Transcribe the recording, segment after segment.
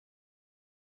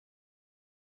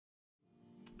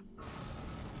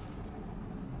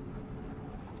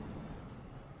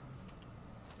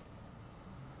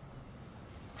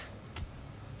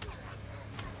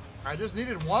I just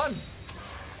needed one.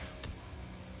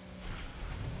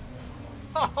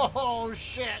 Oh,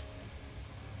 shit.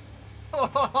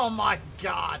 Oh, my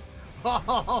God.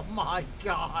 Oh, my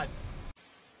God.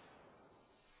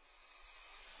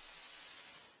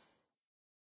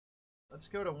 Let's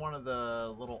go to one of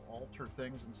the little altar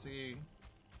things and see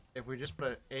if we just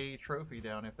put a trophy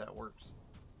down, if that works.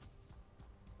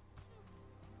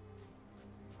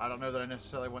 I don't know that I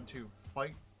necessarily want to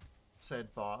fight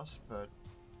said boss, but...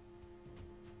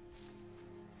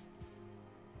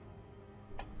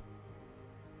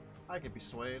 I could be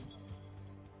swayed.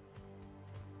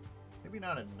 Maybe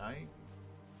not at night.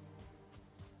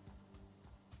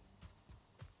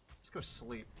 Let's go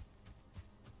sleep.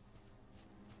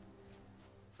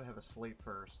 I have a sleep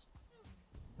first.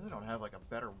 I don't have like a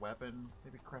better weapon.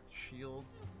 Maybe craft a shield.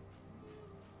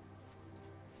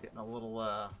 Getting a little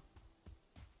a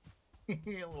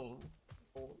little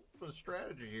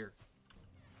strategy here.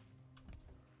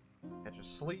 Catch a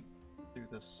sleep. Do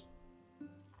this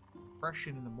fresh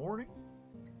in the morning.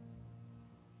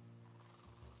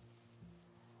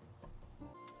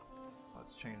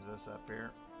 Let's change this up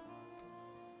here.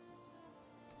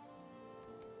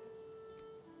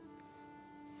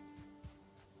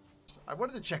 I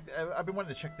wanted to check. I've been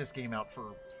wanting to check this game out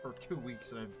for 2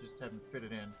 weeks, and I just haven't fit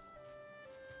it in.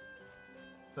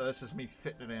 So this is me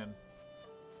fitting it in.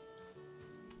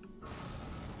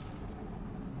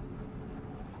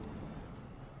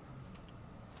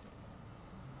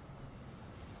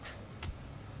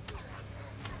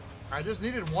 I just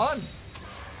needed one.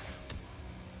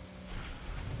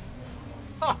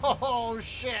 Oh,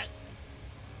 shit.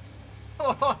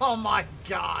 Oh, my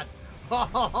God.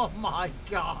 Oh, my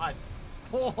God.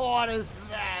 What is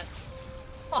that?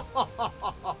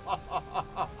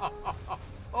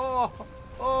 Oh,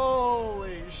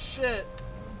 holy shit.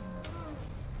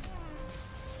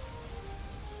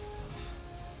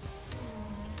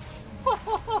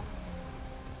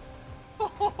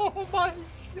 Oh, my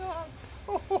God.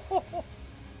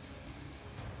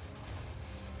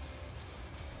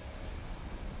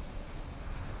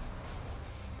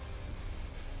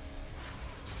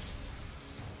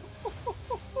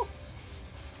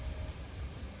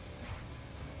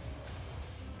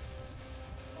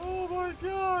 Oh my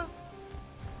God.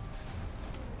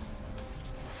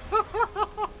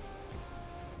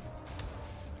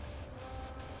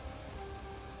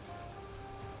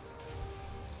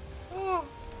 Oh.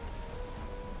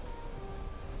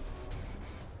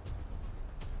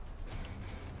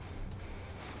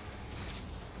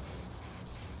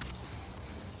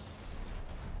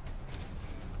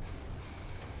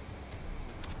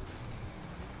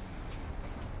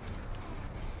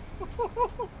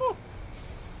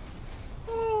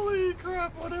 Holy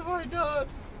crap, what have I done?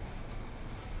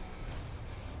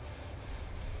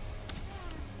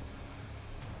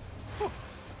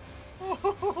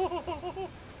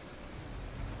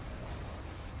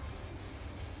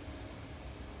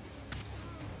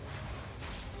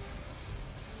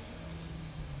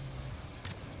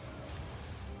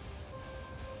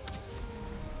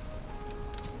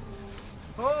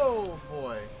 Oh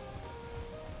boy.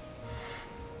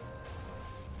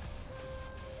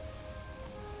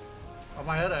 Am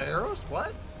I out of arrows?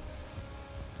 What?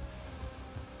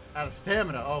 Out of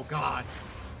stamina. Oh God.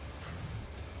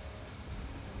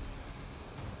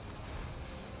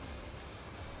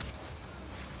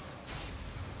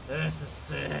 This is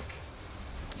sick.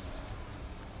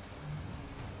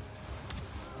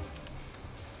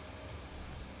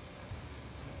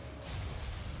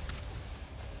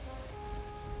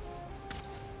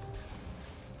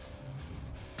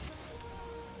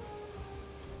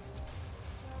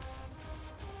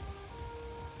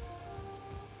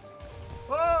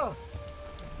 Oh!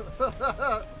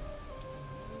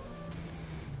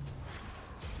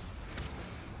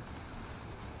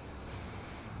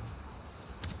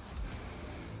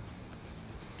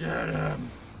 Get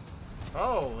him!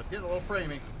 Oh, it's getting a little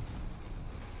framey.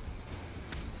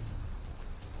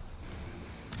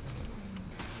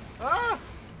 Ah!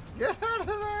 Get out of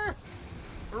there!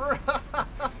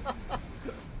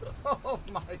 Oh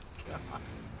my God.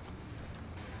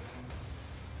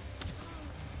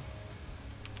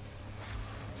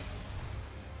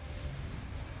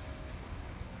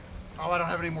 Oh, I don't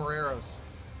have any more arrows.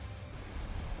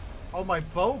 Oh, my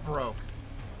bow broke.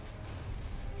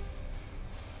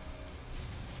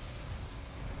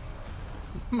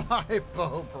 My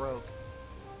bow broke.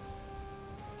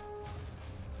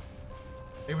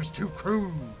 It was too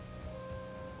crude.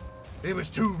 It was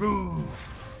too rude.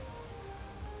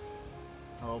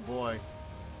 Oh boy.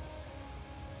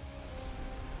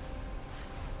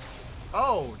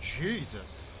 Oh,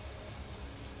 Jesus.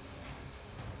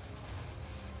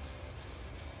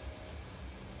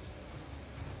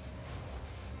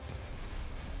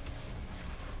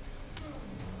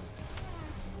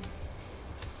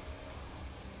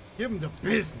 Give him the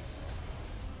business.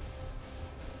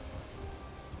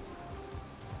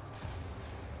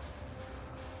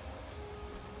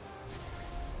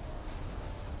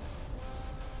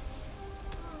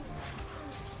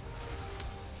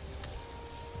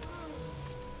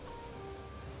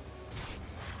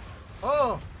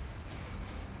 Oh!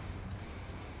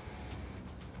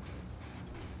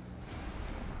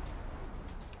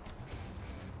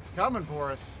 Coming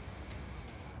for us.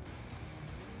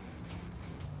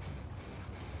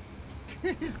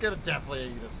 He's gonna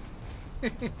definitely eat us.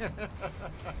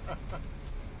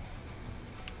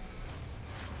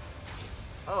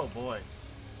 Oh boy.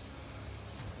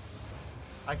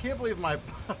 I can't believe my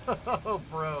bow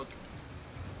broke.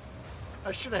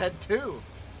 I should have had two.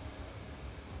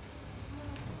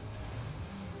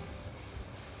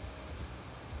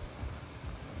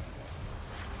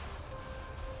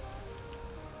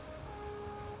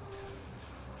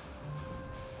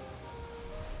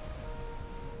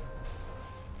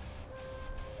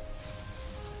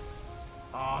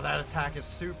 Oh, that attack is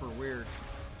super weird.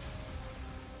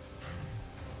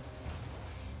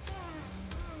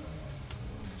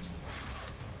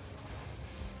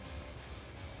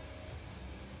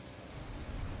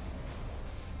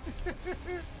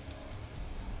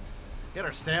 Get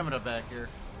our stamina back here.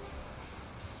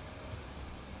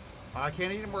 I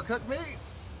can't eat any more cooked meat.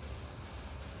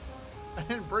 I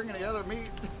didn't bring any other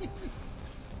meat.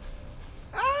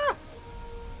 Ah!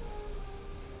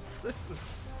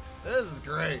 This is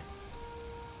great.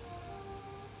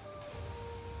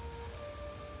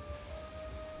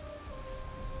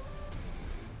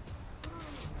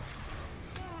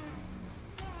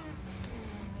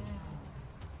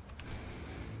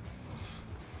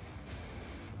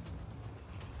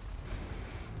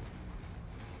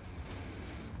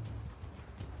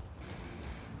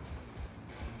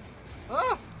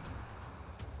 Ah!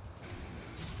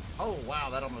 Oh wow,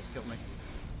 that almost killed me.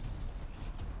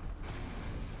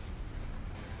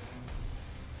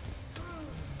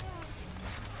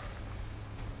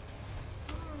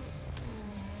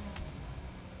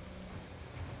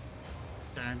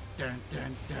 Dun, dun,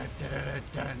 dun, dun, dun,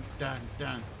 dun, dun,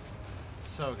 dun.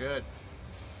 So good.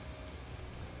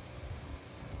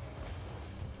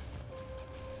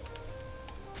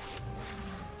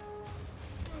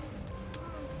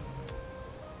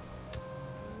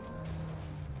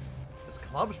 This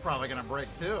club's probably gonna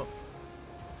break too.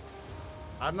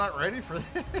 I'm not ready for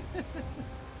this.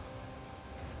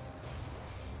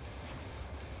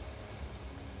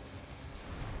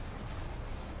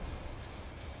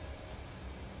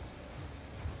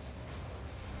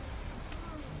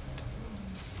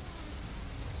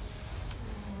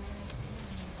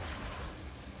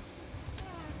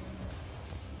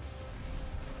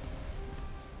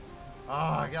 Oh,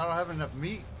 I don't have enough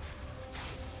meat.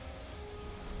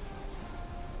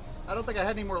 I don't think I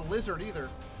had any more lizard either.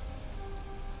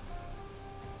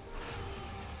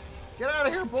 Get out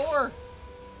of here, boar!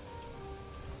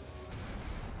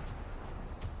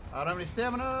 I don't have any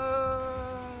stamina!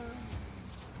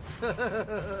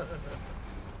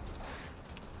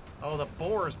 Oh, the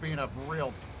boar is being a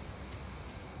real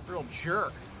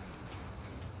jerk.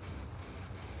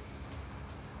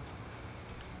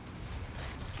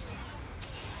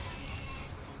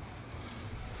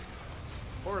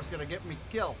 Boar's gonna get me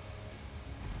killed.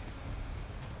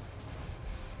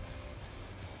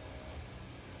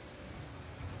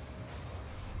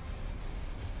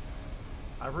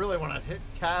 I really want to hit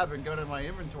tab and go to my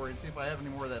inventory and see if I have any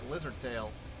more of that lizard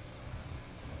tail.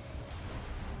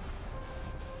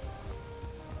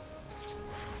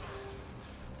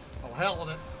 Oh, hell with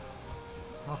it.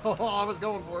 Oh, I was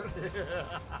going for it.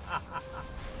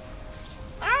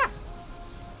 Ah!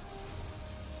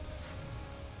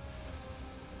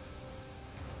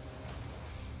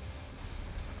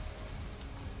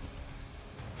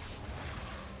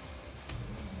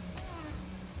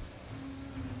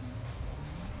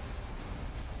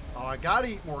 Oh, I gotta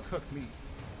eat more cooked meat.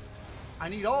 I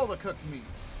need all the cooked meat.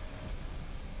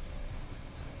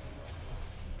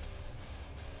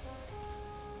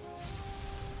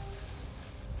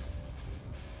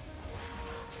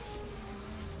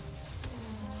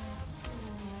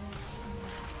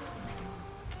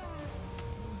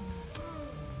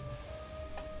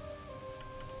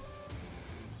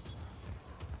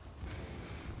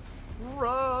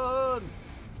 Run!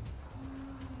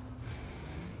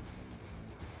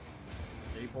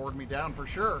 They bored me down for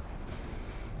sure.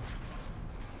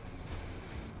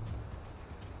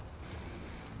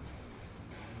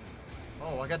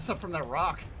 Oh, I got stuff from that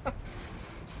rock.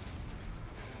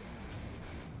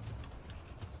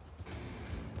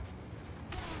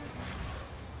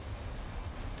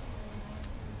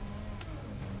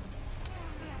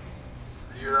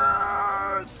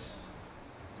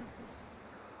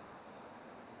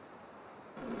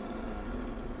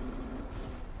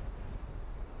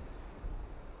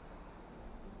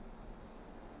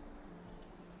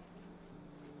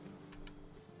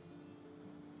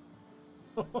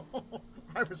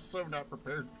 I was so not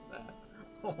prepared for that.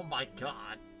 Oh my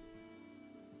god.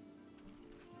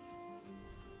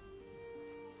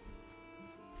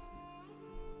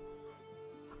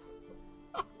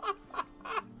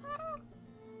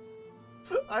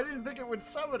 I didn't think it would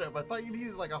summon him. I thought you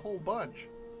needed like a whole bunch.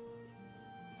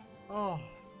 Oh.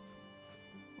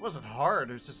 It wasn't hard.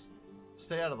 It was just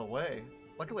stay out of the way.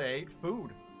 Luckily, I ate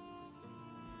food.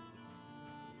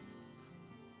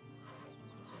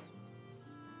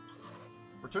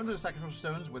 Return to the sacrificial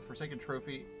stones with Forsaken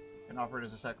Trophy and offer it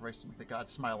as a sacrifice to make the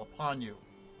gods smile upon you.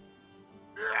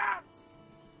 Yes!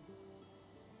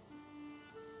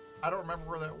 I don't remember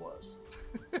where that was.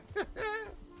 It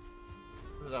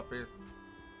was up here.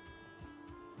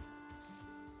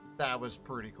 That was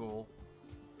pretty cool.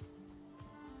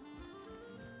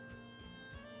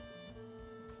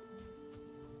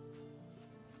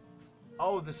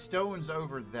 Oh, the stone's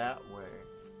over that way.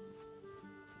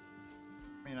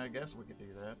 I mean, I guess we could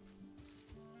do that.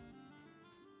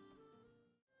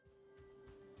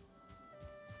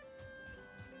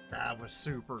 That was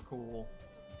super cool.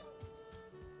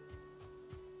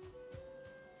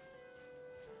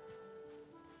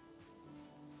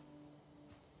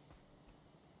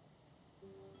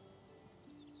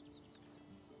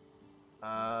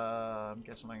 I'm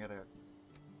guessing I gotta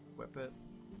whip it.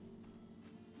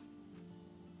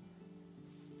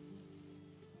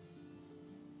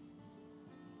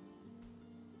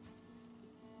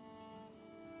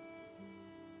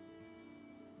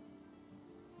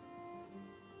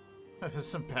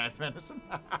 Some bad venison.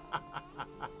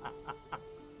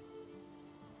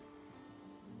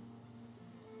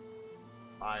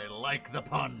 I like the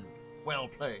pun. Well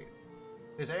played.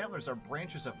 His antlers are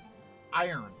branches of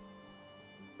iron.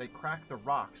 They crack the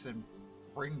rocks and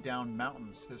bring down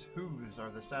mountains. His hooves are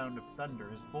the sound of thunder.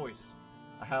 His voice,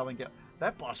 a howling gale.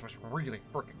 That boss was really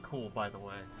freaking cool, by the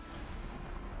way.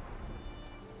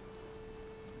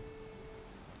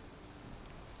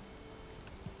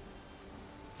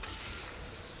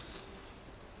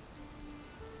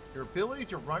 Your ability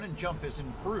to run and jump is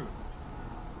improved.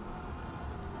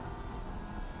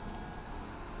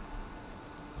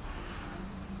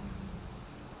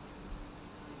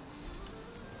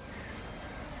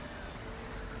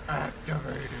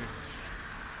 Activated.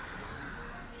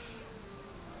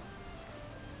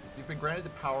 You've been granted the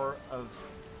power of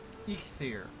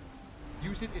Eikthyr.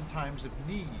 Use it in times of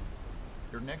need.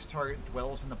 Your next target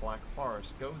dwells in the Black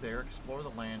Forest. Go there, explore the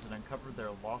lands, and uncover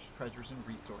their lost treasures and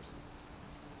resources.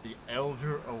 The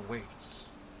Elder awaits.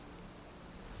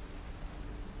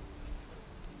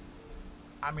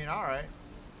 I mean, alright.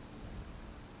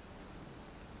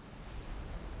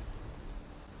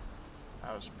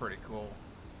 That was pretty cool.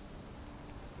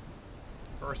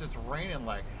 Of course, it's raining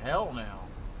like hell now.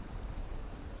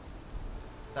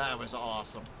 That was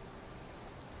awesome.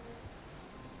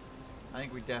 I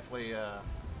think we definitely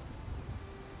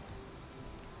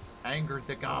angered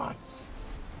the gods.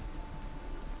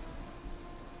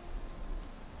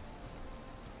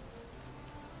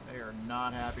 They are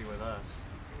not happy with us.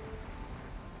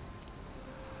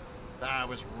 That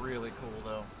was really cool,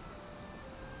 though.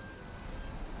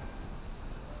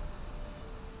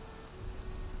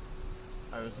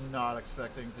 I was not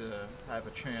expecting to have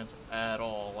a chance at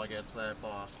all against that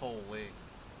boss. Holy.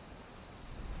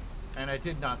 And I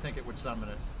did not think it would summon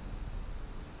it.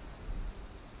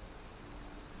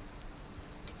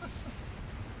 It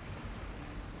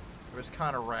was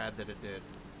kind of rad that it did.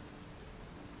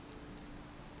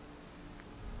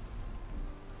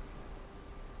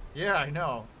 Yeah, I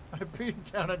know. I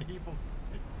beat down an evil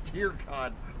deer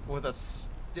god with a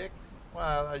stick.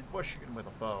 Well, I was shooting with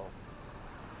a bow.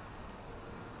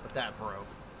 But that broke.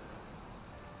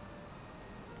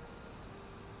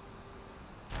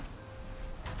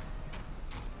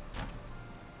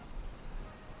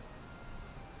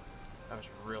 That was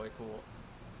really cool.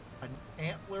 An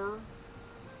antler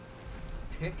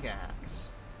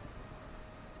pickaxe.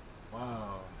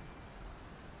 Wow.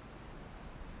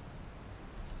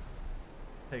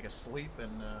 Take a sleep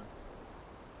and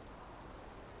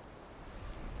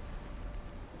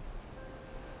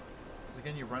Once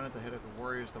again you run at the head of the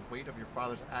warriors, the weight of your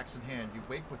father's axe in hand. You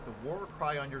wake with the war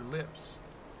cry on your lips.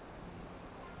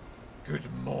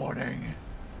 Good morning.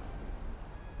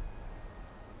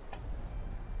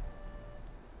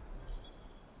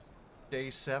 Day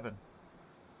 7.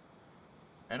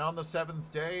 And on the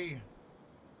 7th day,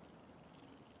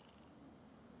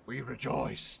 we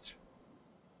rejoiced.